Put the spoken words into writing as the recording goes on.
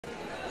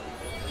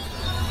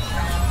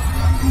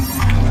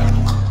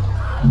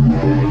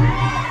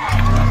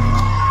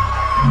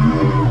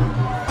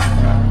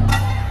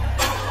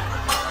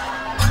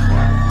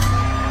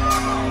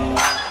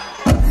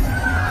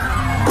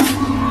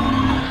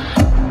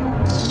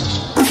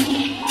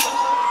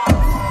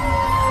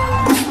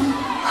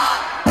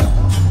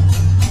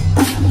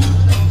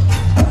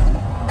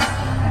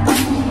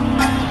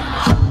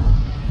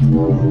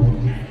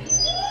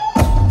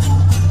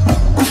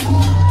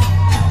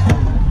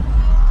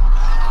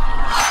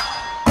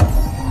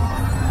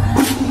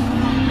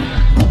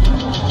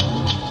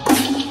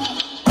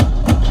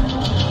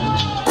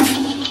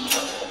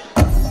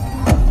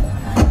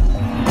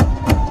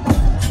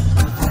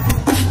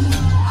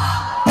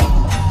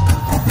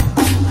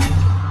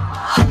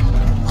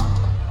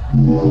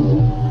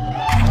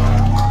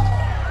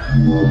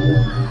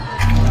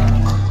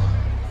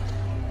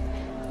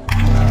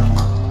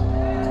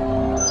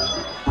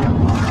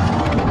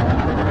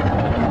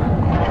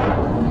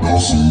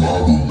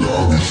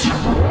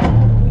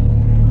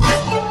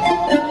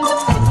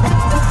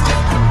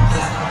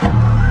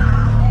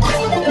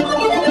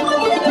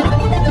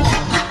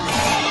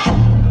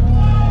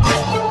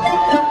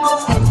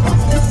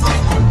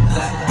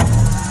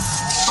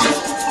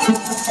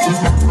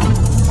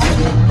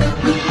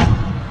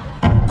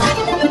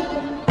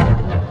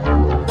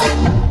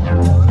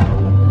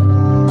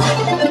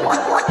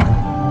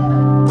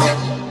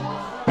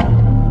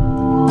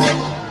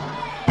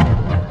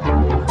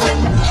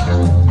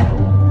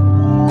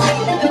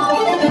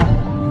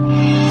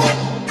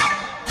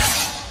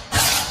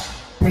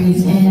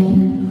Breathe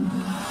in,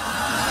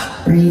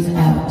 breathe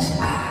out.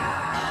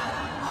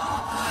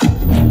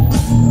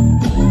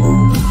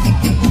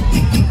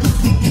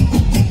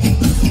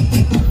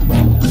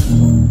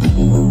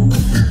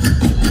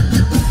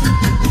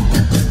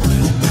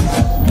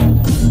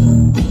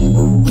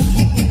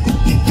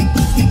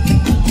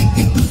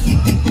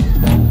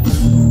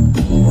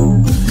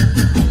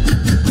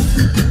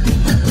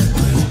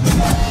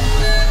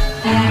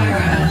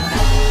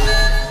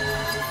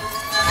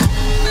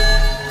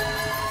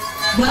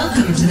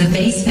 Welcome to the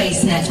Base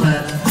Space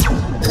Network.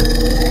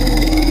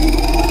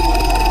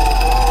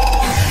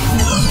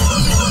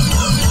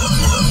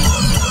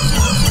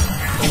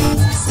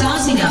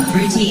 Starting up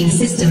routine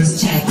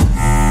systems check.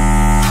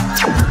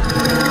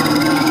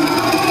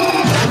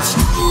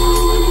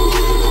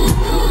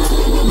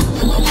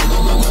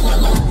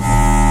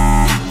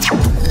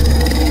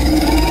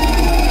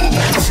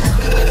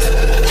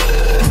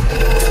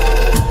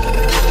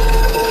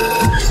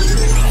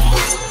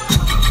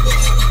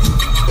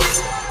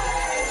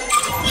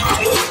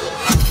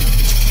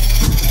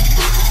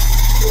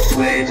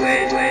 Wait.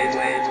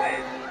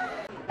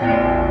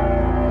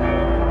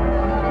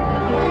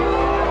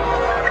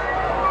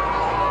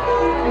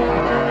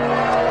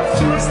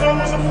 First I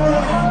was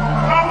afraid,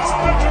 I was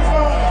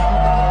petrified.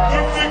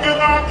 You're thinking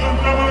I could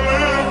never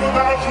live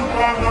without you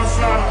by my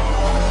side.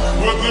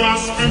 But then I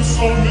spent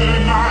so many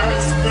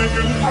nights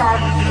thinking how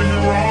you did me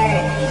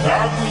wrong.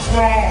 That was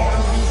wrong.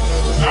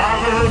 I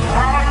learned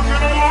how to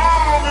get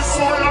along, and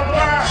so you're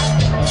back.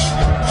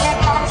 On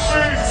my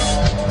face,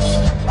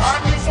 I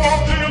just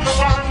walked in to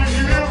find you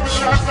here with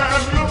that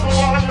bad look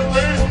on your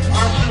face.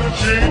 I should have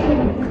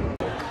changed.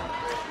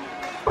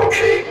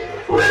 Okay,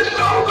 let's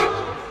talk.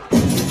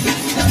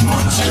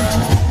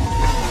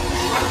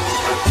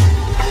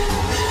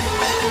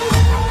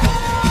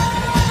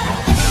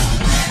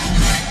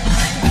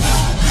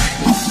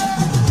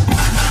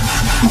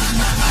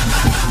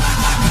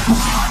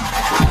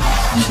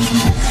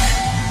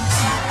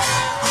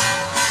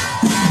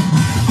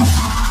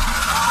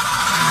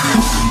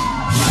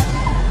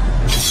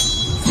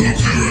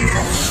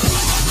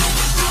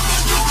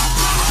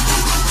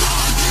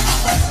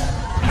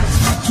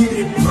 Get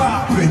it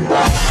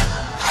poppin'.